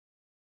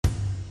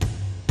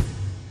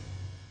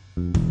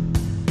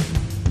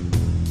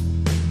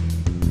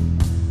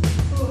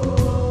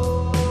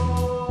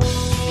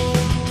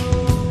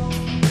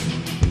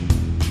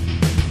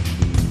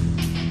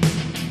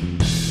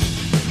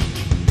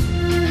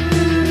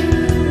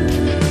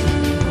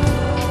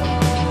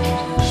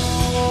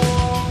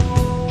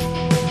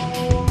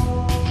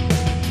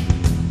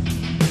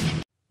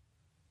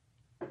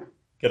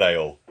G'day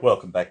all,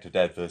 welcome back to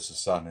Dad vs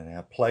Son and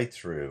our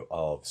playthrough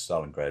of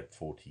Stalingrad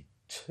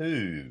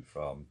 42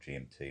 from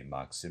GMT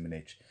Mark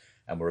Simonich,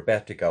 and we're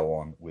about to go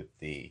on with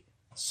the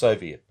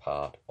Soviet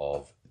part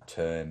of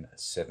turn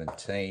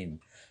 17,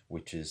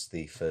 which is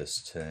the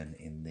first turn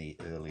in the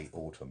early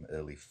autumn,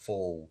 early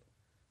fall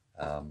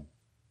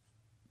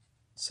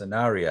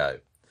scenario.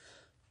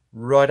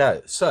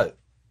 Righto, so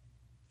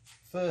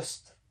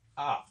first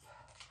up.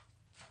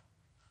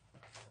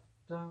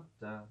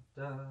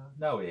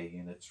 No air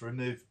units,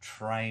 remove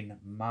train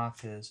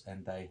markers,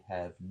 and they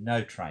have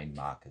no train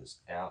markers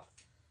out,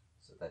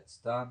 so that's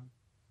done.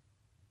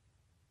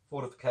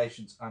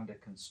 Fortifications under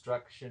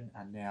construction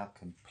are now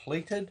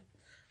completed,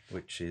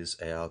 which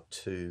is our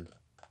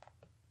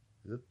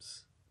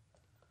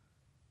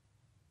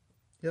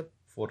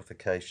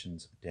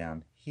fortifications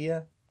down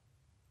here.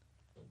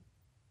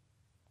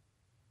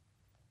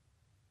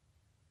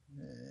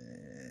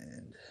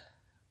 And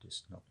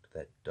just knocked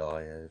that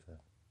die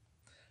over.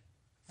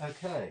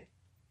 Okay,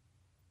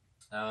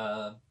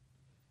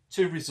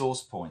 2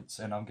 resource points,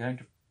 and I'm going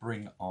to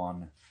bring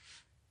on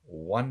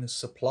 1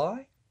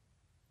 supply,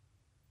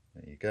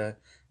 there you go,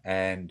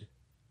 and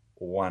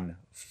 1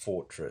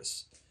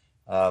 fortress.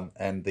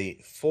 And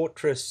the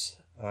fortress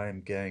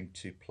I'm going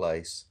to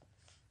place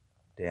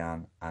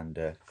down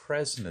under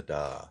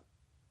Krasnodar.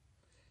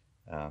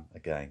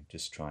 Again,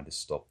 just trying to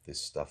stop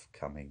this stuff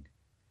coming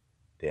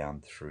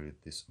down through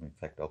this. In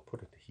fact, I'll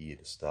put it here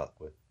to start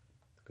with,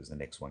 because the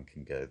next one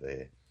can go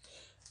there.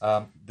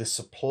 The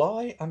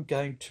supply I'm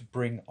going to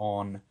bring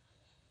on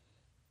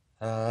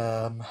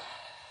I'm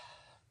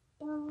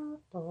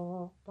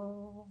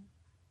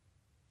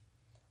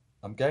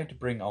going to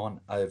bring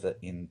on over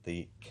in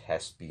the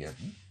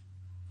Caspian.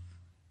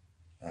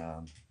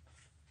 So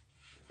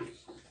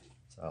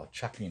I'll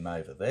chuck him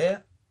over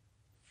there,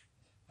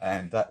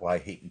 and that way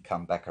he can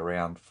come back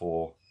around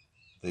for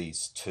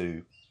these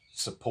 2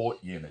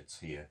 support units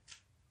here.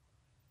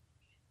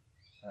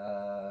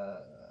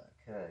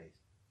 Okay,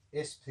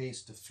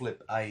 SPs to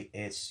flip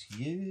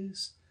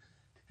ASUs,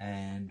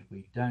 and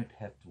we don't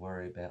have to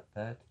worry about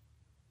that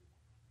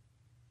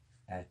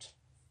at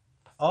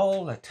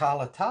all.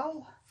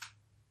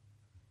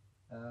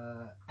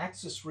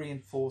 Axis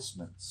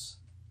reinforcements.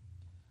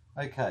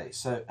 Okay,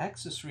 so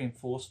Axis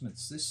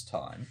reinforcements this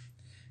time,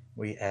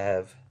 we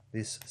have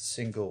this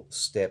single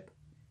step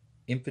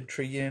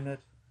infantry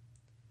unit,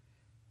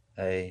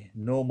 a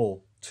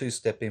normal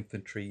 2-step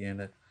infantry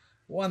unit,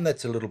 one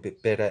that's a little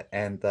bit better,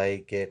 and they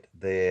get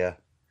their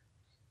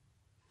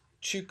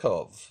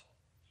Chukov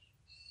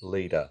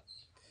leader,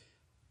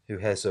 who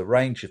has a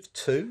range of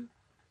 2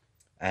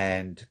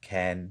 and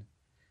can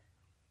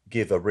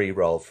give a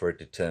reroll for a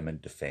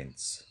determined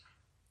defense.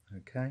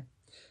 Okay,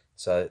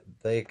 so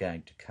they're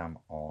going to come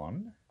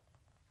on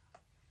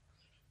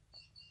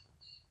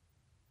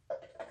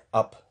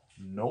up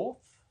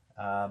north,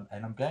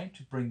 and I'm going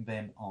to bring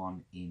them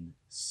on in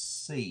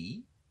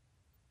C,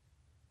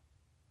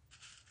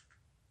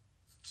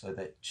 so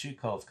that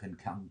Chukov can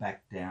come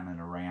back down and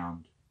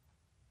around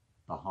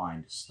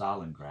behind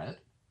Stalingrad.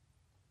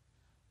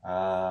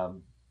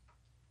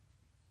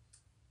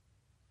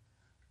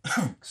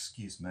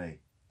 Excuse me.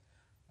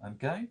 I'm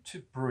going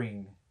to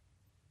bring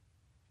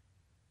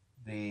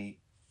the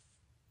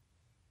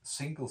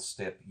single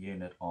step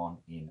unit on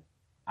in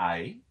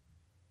A,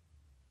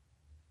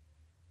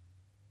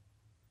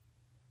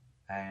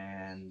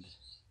 and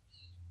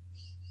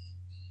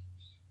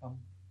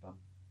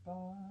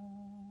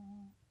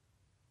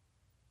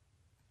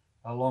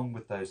along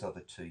with those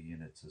other 2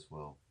 units as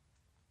well.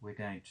 We're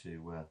going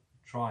to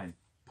try and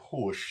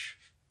push.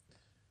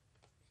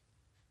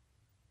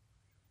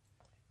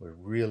 We're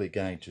really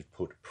going to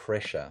put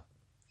pressure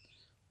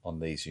on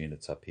these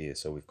units up here,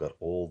 so we've got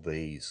all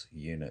these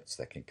units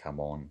that can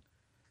come on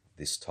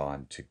this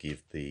time to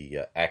give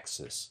the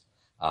Axis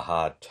a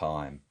hard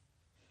time.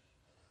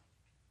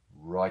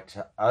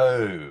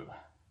 Right-o.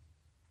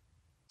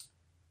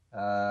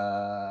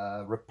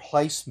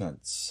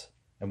 Replacements,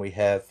 and we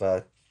have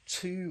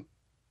 2.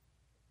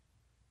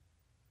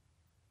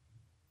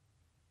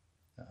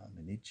 I'm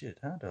an idiot,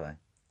 aren't I?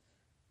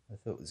 I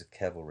thought it was a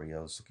cavalry. I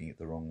was looking at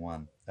the wrong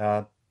one.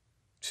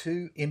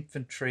 2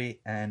 infantry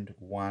and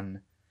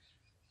 1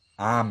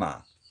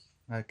 armour.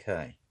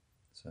 Okay,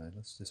 so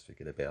let's just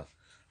forget about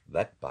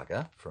that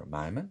bugger for a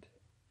moment.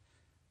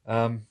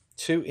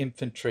 2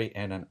 infantry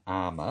and an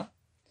armour.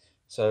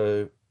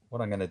 So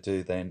what I'm going to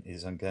do then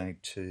is I'm going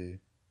to...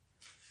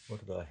 What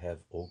did I have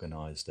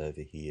organised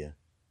over here?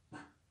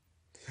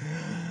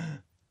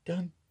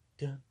 Dun,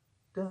 dun,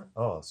 dun.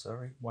 Oh,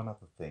 sorry, one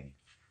other thing.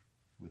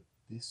 With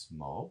this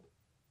mob,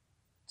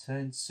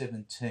 turn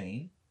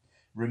 17,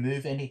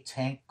 Remove any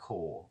tank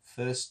corps.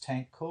 First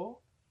tank corps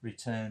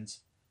returns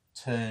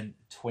turn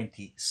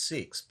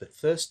 26, but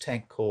first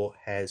tank corps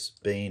has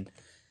been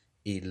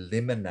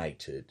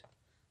eliminated.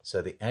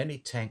 So the only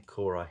tank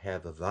corps I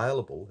have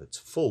available that's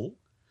full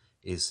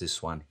is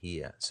this one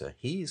here. So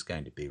he is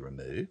going to be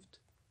removed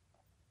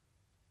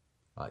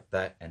like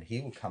that, and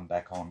he will come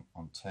back on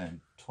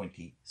turn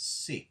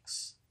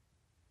 26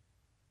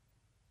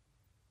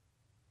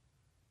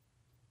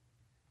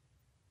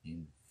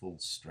 in full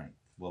strength.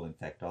 Well, in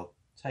fact, I'll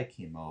take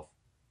him off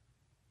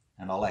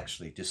and I'll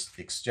actually just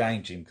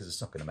exchange him because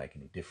it's not going to make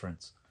any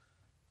difference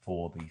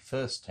for the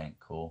first tank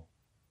corps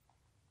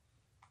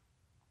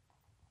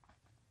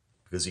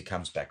because he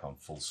comes back on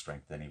full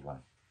strength anyway.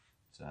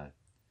 So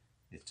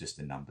it's just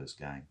a numbers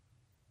game.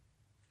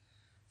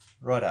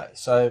 Righto,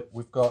 so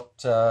we've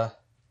got our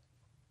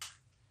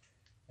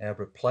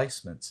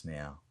replacements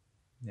now.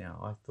 Now,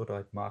 I thought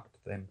I'd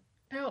marked them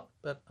out,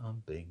 but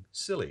I'm being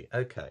silly.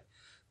 Okay,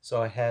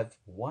 so I have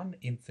one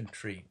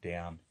infantry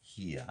down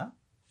here,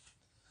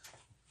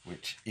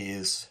 which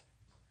is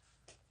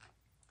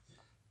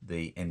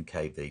the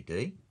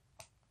NKVD.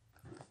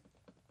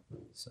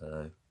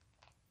 So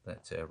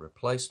that's our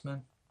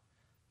replacement.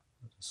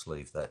 I'll just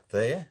leave that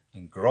there.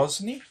 In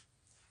Grozny,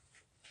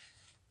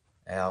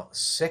 our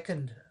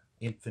second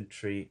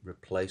infantry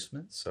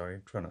replacement, sorry,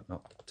 I'm trying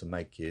not to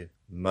make you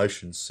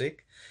motion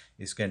sick,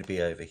 is going to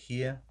be over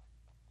here.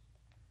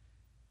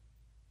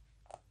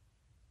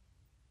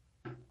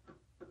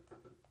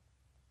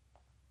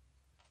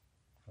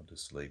 I'll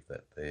just leave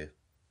that there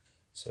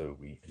so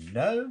we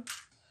know.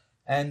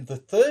 And the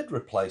third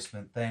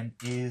replacement then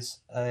is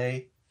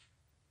a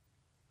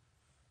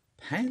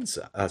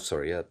Panzer,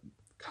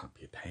 can't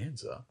be a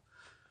Panzer,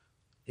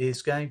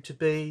 is going to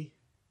be,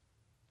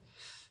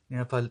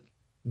 now if I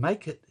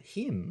make it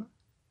him,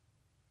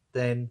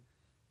 then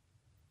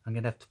I'm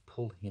going to have to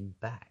pull him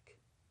back.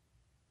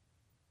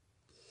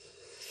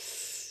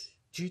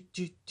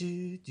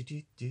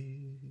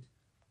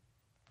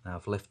 Now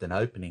I've left an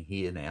opening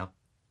here now,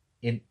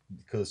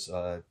 because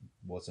I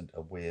wasn't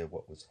aware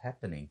what was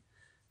happening.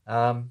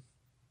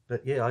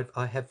 But yeah,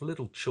 I have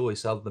little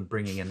choice other than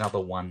bringing another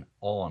one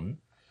on,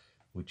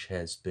 which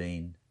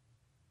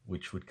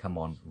would come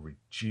on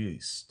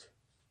reduced,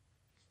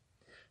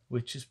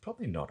 which is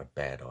probably not a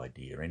bad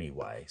idea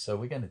anyway. So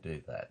we're going to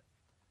do that.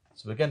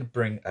 So we're going to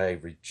bring a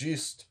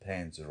reduced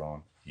Panzer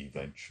on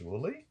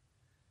eventually.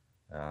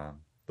 The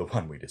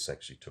one we just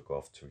actually took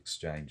off to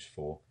exchange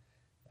for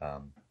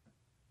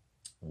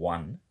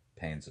one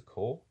Panzer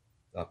Corps,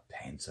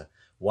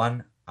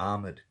 one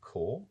armoured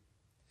corps.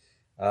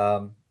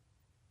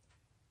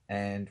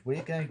 And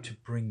we're going to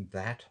bring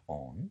that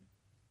on.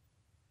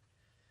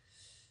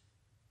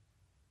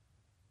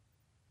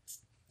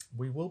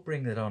 We will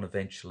bring that on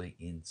eventually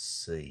in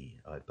C,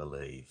 I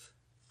believe.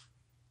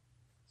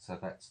 So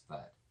that's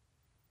that.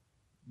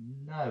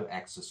 No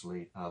axis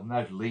lead,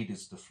 no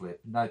leaders to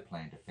flip, no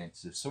planned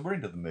offensive. So we're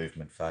into the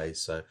movement phase.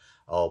 So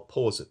I'll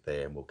pause it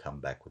there and we'll come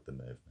back with the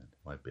movement.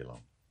 Won't be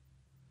long.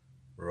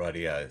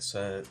 Rightio.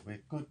 So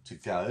we're good to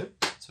go.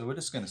 So we're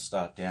just going to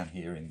start down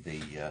here in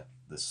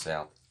the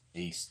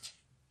southeast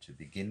to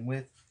begin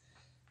with.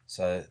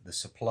 So the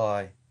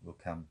supply will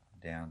come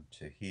down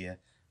to here.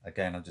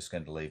 Again, I'm just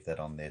going to leave that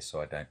on there so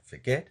I don't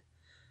forget.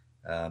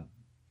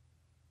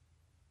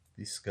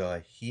 This guy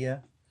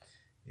here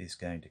is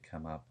going to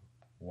come up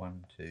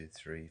 1, 2,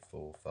 3,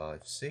 4,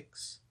 5,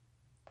 6.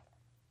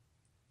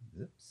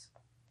 Oops.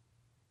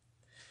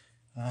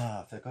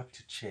 I forgot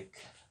to check,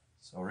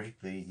 sorry,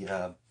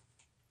 the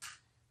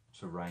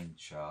terrain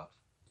chart.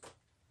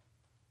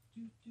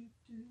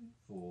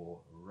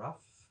 For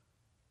rough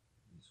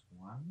is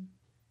 1,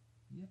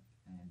 yep,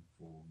 and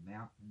for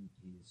mountain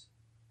is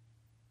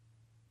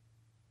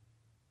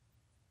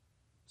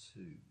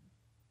 2.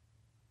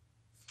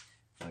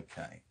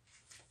 Okay.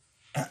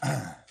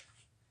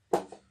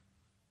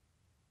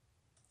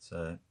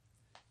 So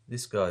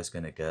this guy's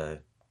going to go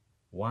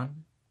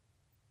 1,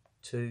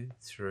 2,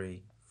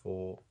 3,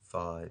 4,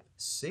 5,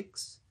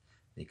 6,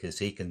 because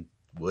he can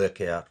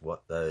work out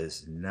what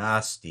those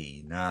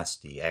nasty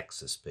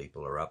Axis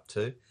people are up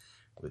to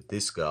with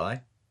this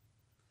guy,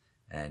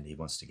 and he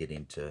wants to get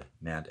into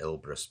Mount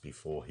Elbrus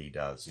before he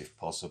does, if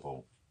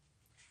possible.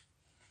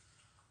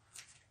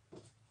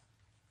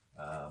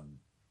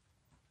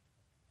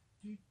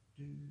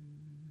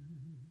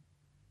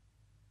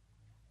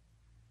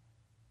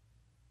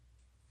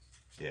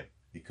 Yeah,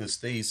 because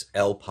these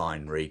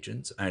alpine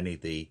regions only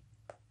the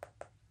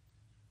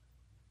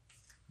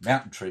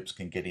mountain troops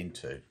can get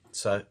into.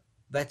 So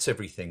that's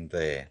everything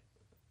there.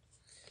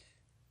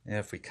 Now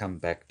if we come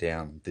back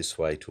down this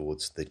way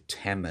towards the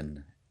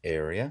Taman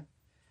area,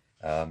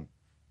 what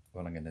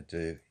I'm going to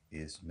do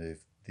is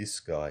move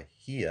this guy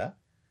here,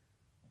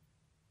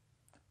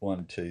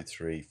 1, 2,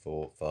 3,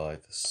 4,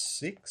 5,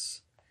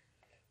 6,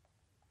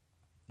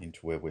 into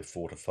where we're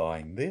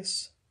fortifying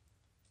this.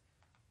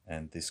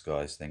 And this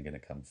guy's then going to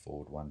come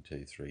forward 1,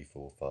 2, 3,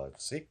 4, 5,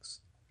 6,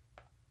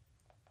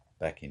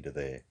 back into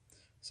there.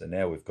 So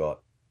now we've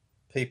got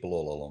people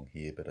all along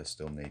here, but I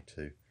still need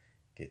to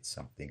get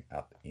something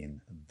up in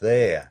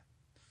there.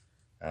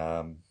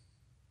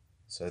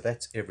 So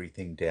that's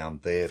everything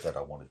down there that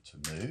I wanted to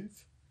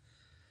move.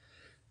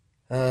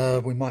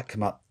 We might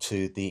come up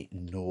to the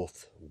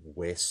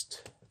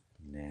northwest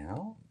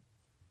now,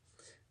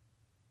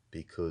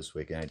 because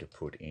we're going to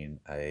put in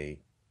a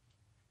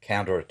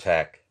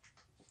counterattack.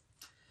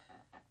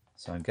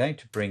 So I'm going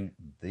to bring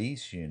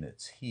these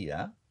units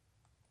here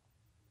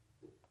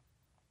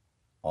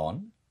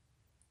on,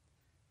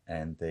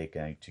 and they're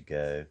going to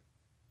go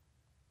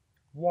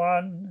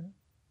 1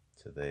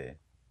 to there,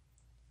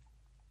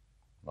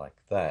 like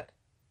that.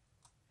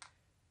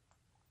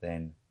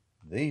 Then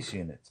these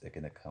units are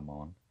going to come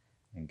on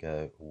and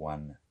go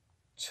 1,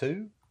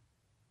 2,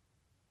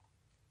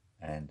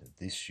 and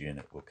this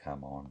unit will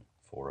come on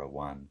for a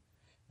 1,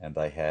 and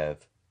they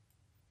have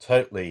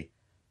totally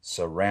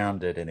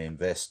surrounded and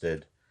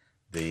invested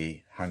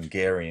the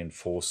Hungarian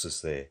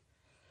forces there.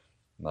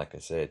 Like I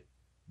said,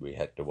 we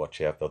had to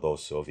watch out for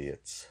those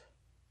Soviets.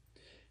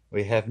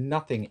 We have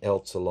nothing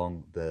else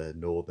along the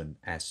northern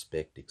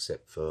aspect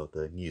except for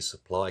the new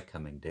supply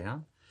coming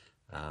down.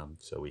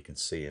 So we can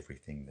see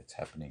everything that's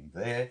happening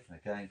there.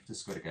 Again,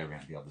 just got to go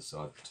around the other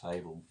side of the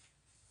table.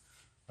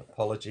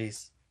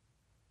 Apologies.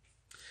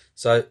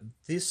 So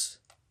this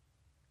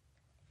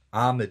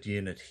armoured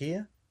unit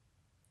here,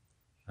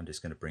 I'm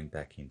just going to bring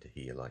back into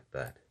here like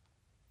that.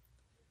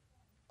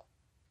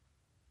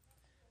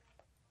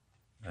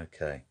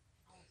 Okay.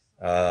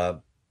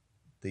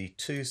 The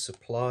two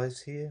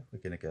supplies here, we're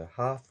going to go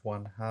half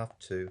 1, half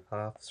 2,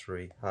 half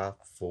 3, half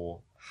 4,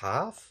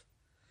 half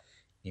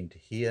into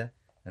here,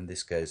 and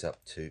this goes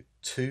up to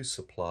 2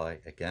 supply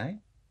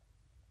again.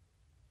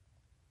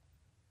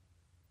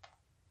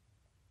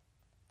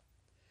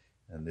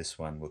 And this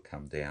one will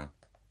come down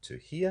to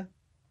here,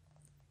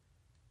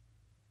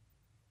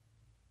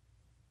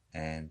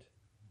 and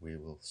we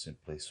will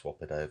simply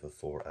swap it over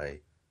for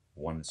a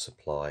 1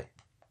 supply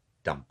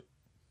dump,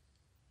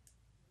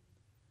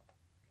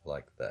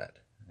 like that.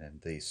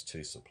 And these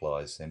 2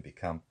 supplies then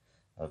become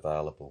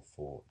available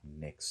for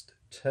next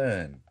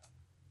turn.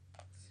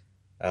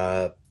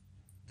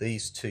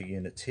 These 2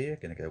 units here are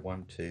going to go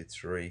 1, 2,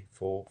 3,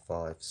 4,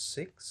 5,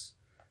 6,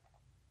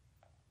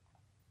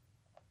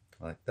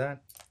 like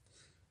that.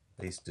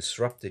 These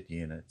disrupted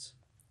units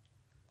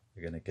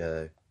are going to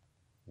go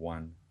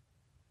 1,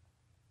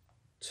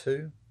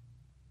 2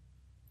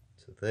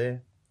 to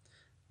there,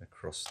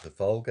 across the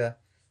Volga.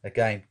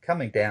 Again,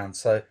 coming down,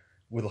 so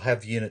we'll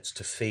have units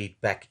to feed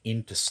back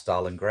into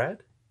Stalingrad.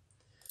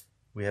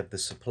 We have the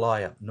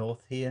supply up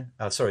north here,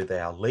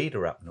 our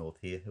leader up north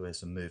here, who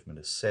has a movement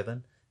of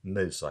 7,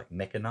 moves like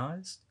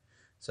mechanized.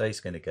 So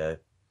he's going to go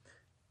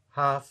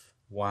half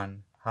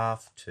 1,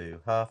 half 2,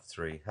 half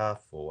 3,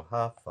 half 4,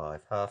 half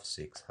 5, half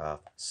 6,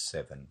 half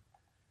 7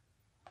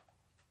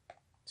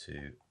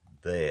 to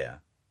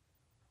there.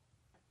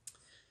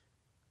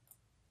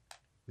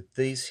 With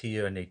these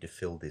here, I need to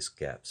fill this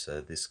gap.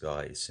 So this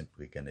guy is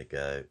simply going to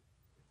go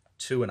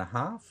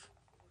 2.5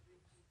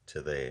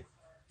 to there.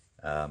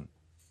 I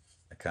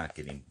can't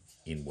get him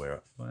in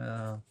where,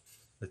 well,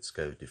 let's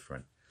go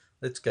different.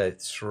 Let's go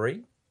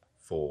 3,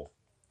 4,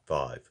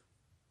 5,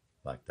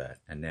 like that.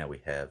 And now we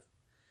have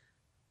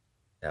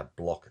our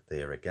block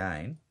there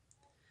again.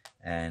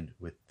 And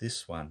with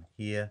this one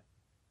here,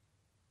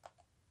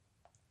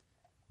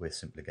 we're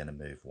simply going to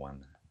move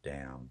 1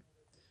 down.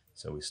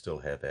 So we still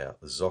have our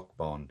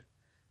Zokbond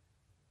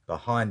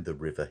behind the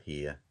river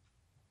here.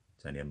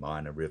 It's only a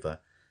minor river.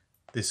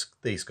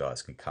 These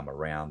guys can come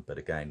around, but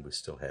again, we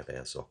still have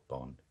our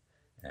Zokbond,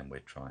 and we're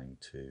trying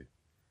to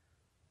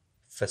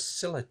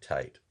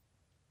facilitate.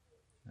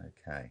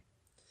 Okay.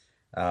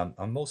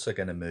 I'm also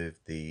going to move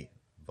the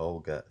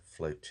Volga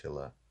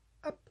flotilla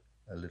up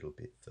a little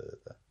bit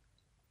further,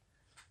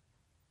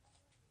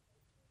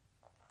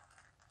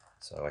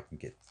 so I can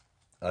get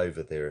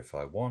over there if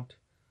I want,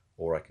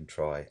 or I can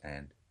try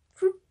and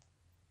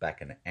back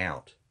and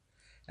out.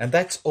 And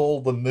that's all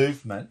the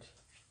movement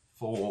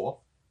for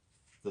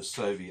the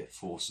Soviet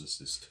forces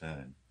this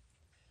turn.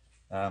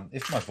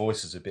 If my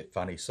voice is a bit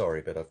funny,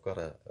 sorry, but I've got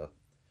a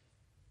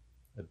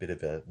bit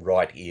of a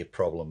right ear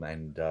problem,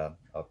 and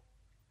I've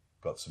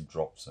got some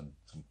drops and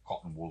some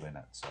cotton wool in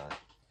it. So,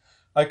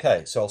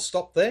 okay, so I'll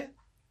stop there,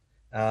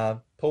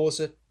 pause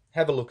it,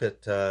 have a look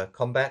at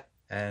combat,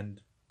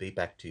 and be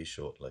back to you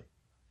shortly.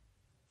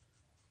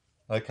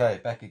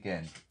 Okay, back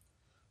again.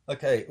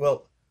 Okay,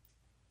 well,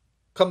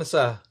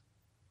 Commissar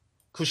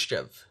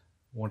Khrushchev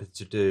wanted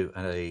to do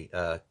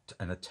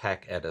an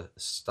attack at a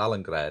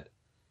Stalingrad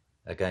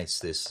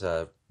against this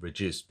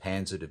reduced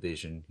panzer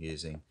division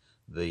using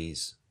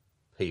these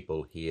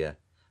people here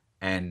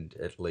and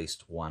at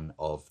least one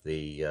of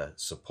the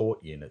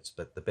support units,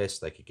 but the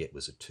best they could get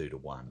was a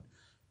 2-to-1.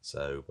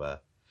 So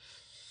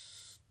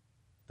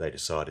they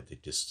decided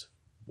it just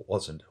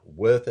wasn't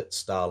worth it.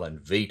 Stalin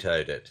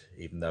vetoed it,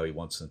 even though he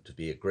wants them to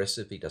be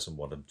aggressive. He doesn't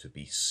want them to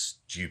be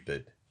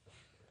stupid.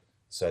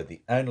 So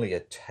the only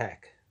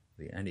attack,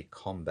 the only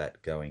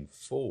combat going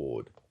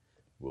forward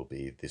will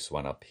be this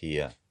one up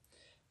here,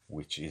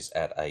 which is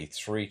at a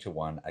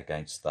 3-1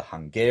 against the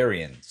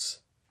Hungarians.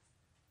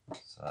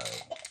 So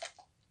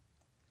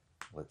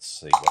let's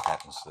see what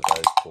happens to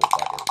those poor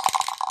buggers.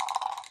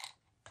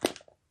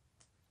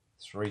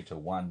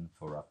 3-1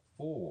 for a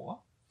 4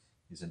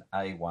 is an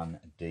A1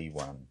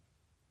 D1.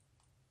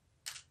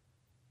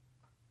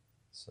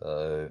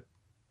 So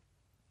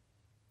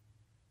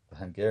the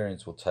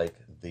Hungarians will take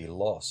the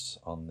loss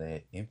on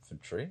their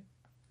infantry.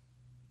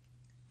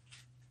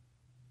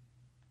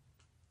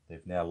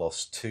 They've now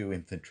lost 2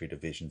 infantry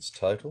divisions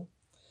total,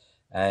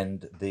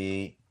 and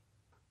the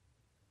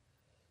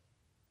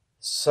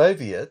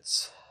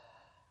Soviets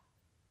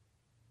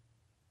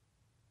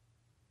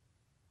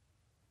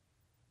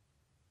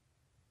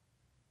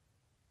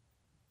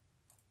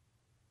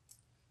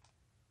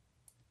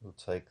will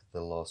take the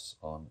loss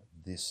on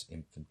this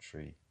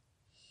infantry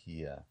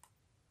here.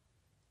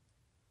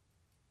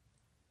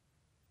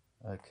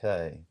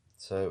 Okay,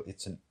 so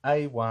it's an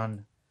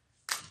A1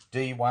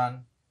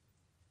 D1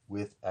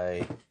 with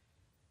a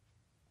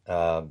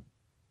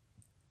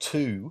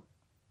 2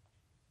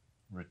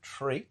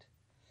 retreat.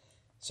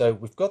 So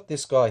we've got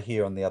this guy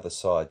here on the other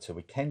side, so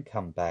we can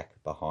come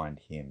back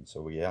behind him.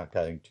 So we are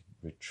going to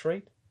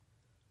retreat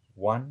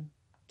 1,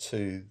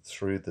 2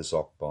 through the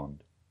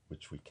Zockbond,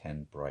 which we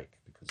can break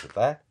because of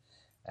that.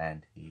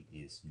 And he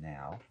is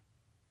now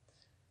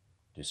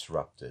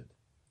disrupted.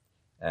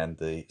 And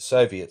the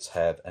Soviets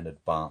have an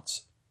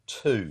advance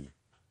 2.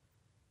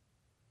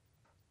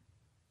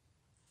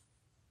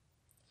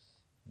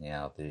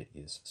 Now there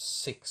is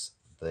 6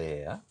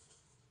 there,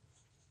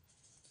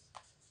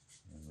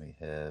 and we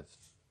have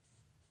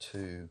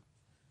 2,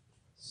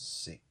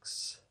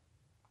 6,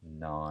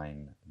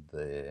 9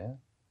 there,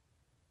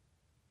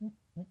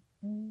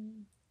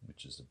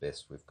 which is the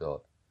best we've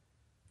got.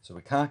 So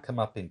we can't come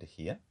up into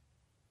here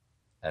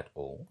at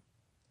all.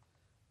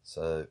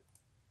 So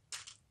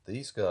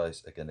these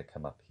guys are going to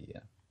come up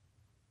here.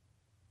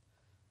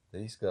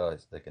 These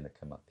guys are going to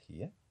come up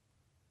here.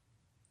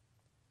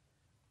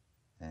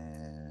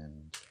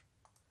 And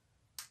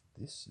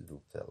this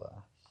little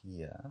fella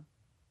here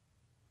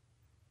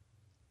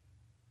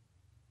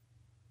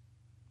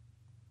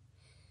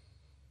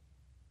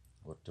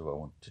what do I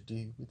want to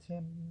do with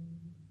him?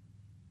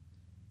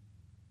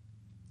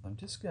 I'm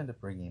just going to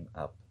bring him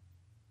up.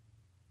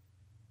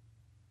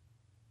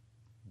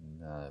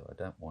 No, I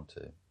don't want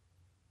to.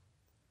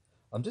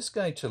 I'm just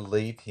going to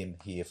leave him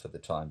here for the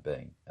time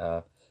being,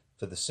 for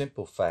the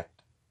simple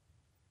fact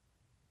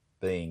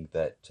being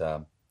that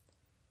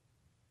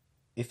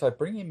if I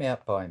bring him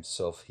out by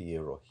himself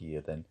here or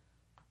here, then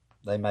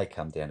they may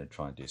come down and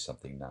try and do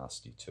something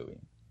nasty to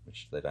him,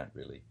 which we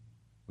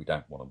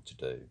don't want them to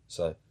do.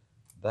 So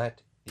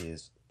that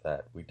is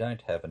that. We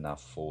don't have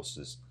enough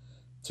forces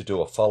to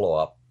do a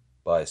follow-up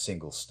by a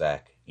single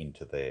stack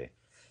into there.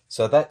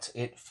 So that's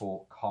it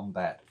for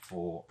combat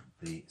for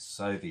the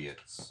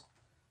Soviets,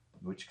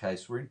 in which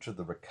case we're into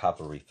the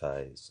recovery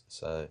phase.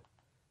 So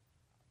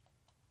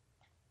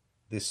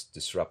this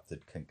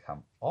disrupted can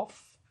come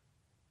off.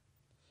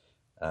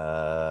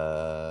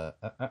 Our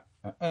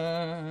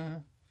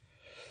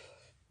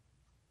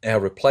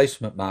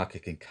replacement marker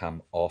can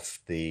come off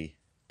the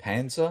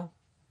Panzer.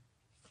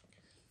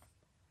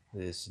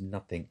 There's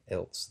nothing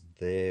else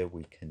there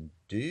we can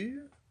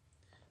do.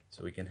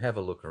 So we can have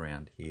a look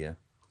around here.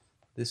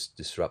 This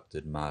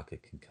disrupted marker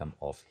can come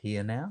off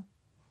here now.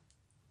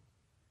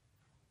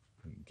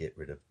 We can get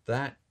rid of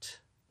that.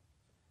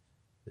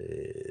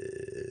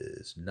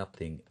 There's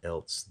nothing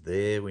else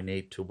there we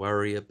need to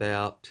worry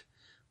about.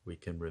 We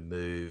can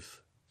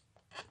remove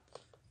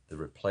the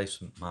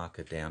replacement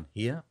marker down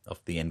here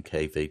off the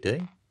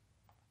NKVD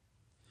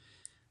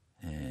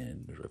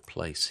and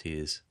replace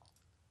his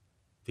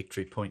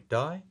victory point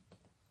die.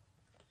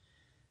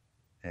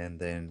 And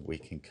then we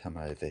can come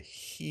over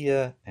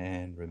here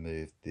and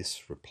remove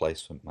this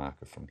replacement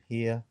marker from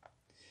here.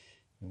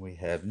 And we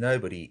have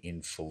nobody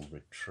in full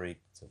retreat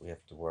that we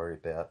have to worry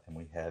about, and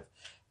we have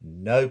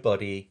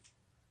nobody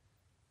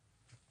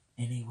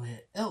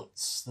anywhere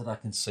else that I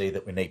can see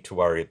that we need to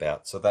worry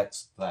about. So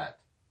that's that.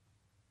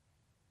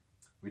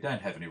 We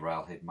don't have any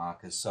railhead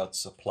markers, so it's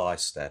supply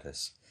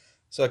status.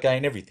 So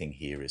again, everything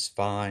here is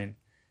fine.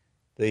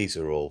 These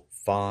are all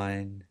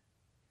fine.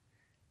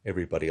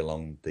 Everybody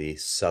along the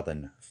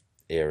southern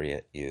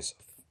area is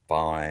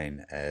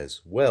fine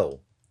as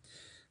well.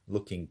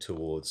 Looking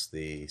towards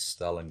the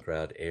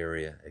Stalingrad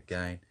area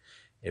again,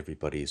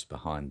 everybody is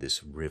behind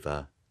this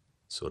river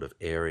sort of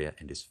area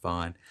and is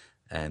fine.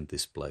 And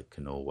this bloke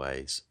can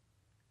always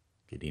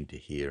get into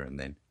here and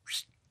then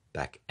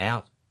back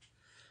out.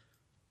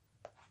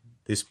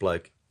 This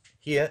bloke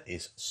here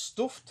is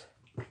stuffed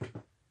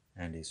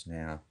and is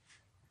now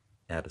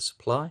out of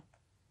supply.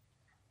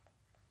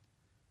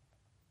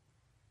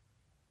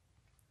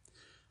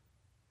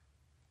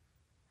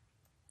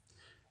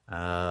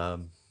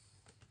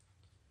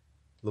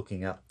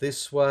 Looking up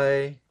this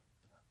way,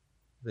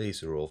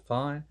 these are all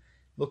fine.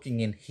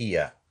 Looking in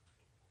here,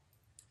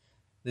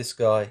 this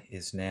guy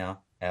is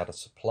now out of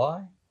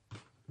supply.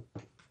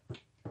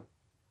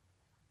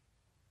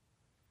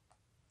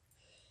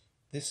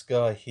 this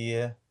guy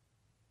here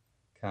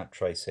can't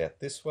trace out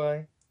this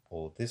way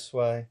or this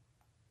way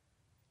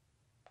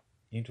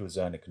into a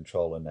zone of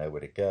control and know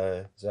where to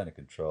go. Zone of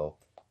control.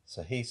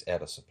 So he's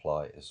out of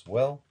supply as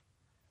well.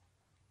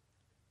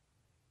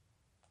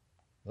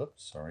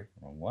 Oops, sorry,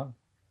 wrong one.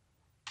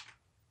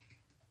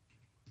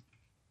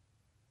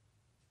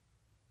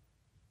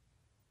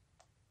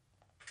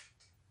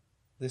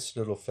 This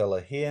little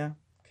fella here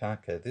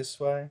can't go this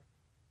way.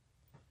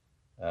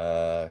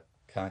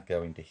 Can't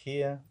go into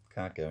here.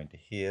 Can't go into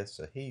here.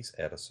 So he's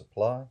out of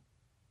supply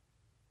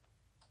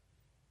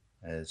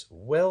as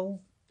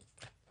well.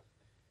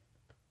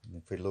 And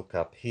if we look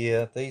up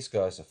here, these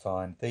guys are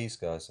fine. These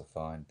guys are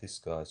fine. This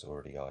guy's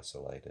already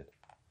isolated.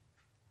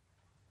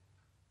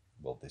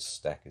 Well, this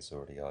stack is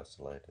already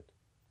isolated.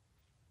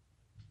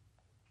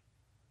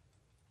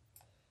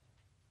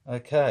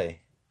 Okay.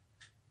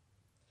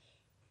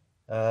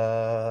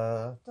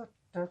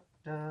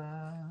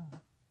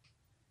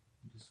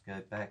 Just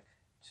go back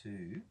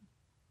to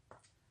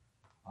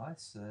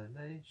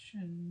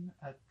isolation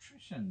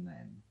attrition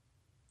then.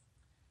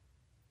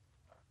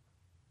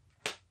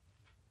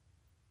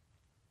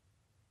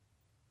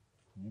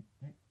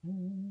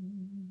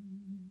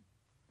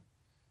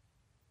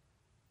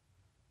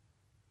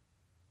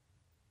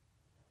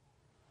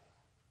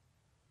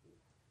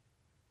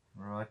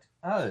 Right.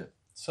 Oh,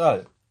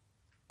 so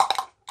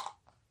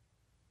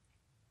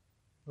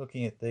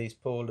looking at these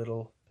poor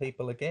little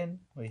people again,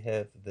 we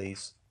have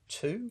these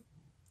two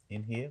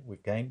in here.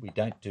 Again, we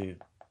don't do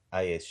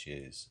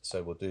ASUs,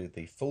 so we'll do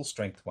the full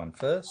strength one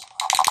first.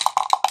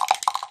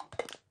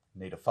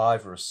 Need a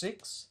 5 or a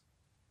 6.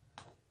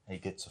 He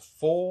gets a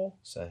 4,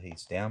 so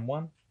he's down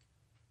 1.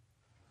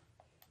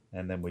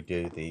 And then we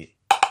do the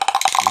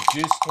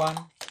reduced one,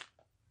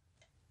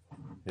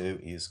 who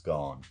is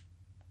gone.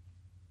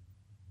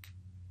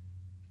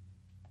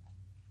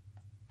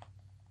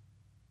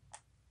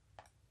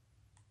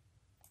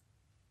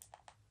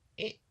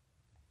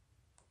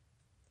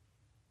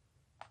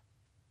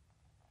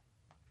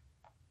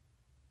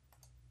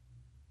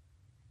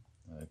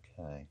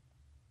 Okay.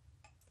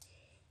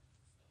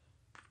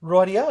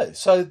 Rightio.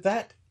 So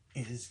that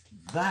is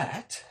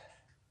that.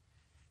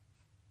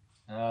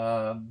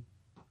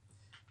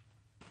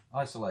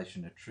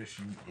 Isolation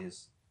attrition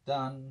is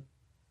done.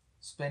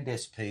 Spend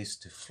SPs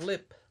to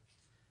flip.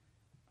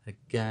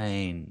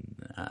 Again,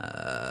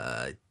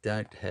 I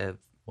don't have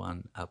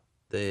one up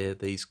there.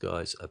 These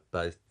guys are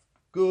both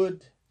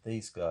good.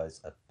 These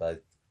guys are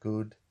both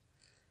good.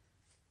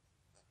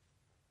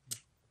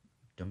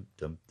 Dum,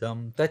 dum,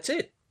 dum. That's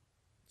it.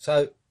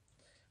 So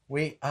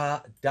we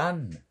are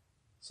done.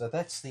 So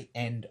that's the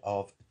end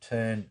of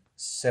turn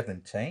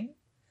 17.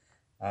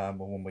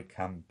 When we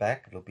come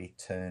back, it'll be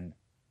turn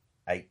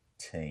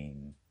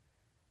 18.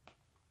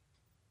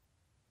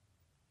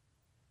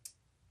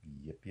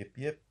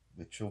 Yep.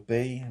 Which will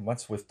be,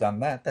 once we've done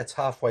that, that's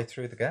halfway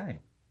through the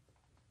game.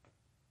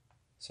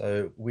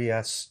 So we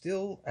are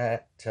still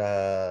at,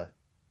 for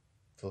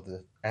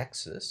the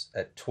Axis,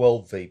 at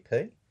 12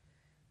 VP,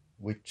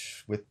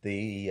 which with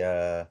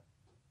the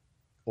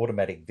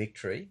automatic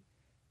victory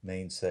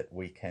means that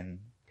we can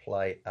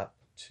play up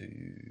to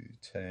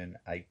turn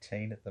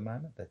 18 at the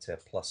moment. That's our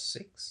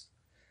 +6.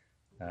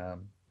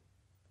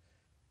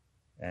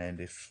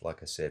 And if,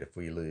 like I said, if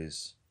we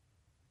lose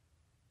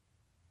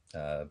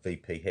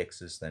VP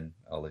hexes, then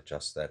I'll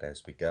adjust that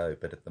as we go.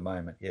 But at the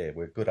moment, yeah,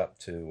 we're good up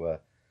to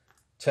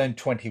turn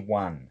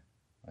 21,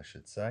 I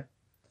should say,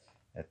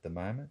 at the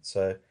moment.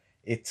 So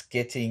it's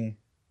getting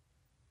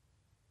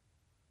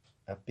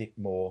a bit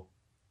more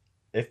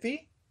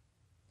iffy.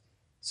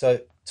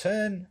 So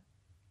turn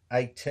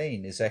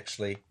 18 is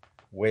actually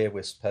where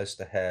we're supposed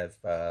to have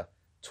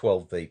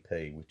 12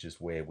 VP, which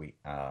is where we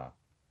are.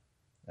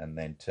 And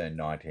then turn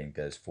 19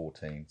 goes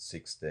 14,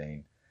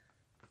 16,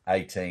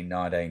 18,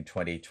 19,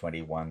 20,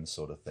 21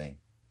 sort of thing.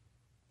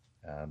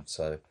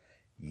 So,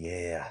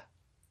 yeah,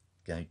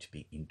 going to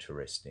be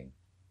interesting.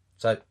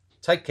 So,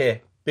 take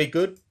care, be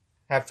good,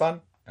 have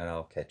fun, and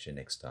I'll catch you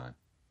next time.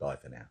 Bye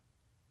for now.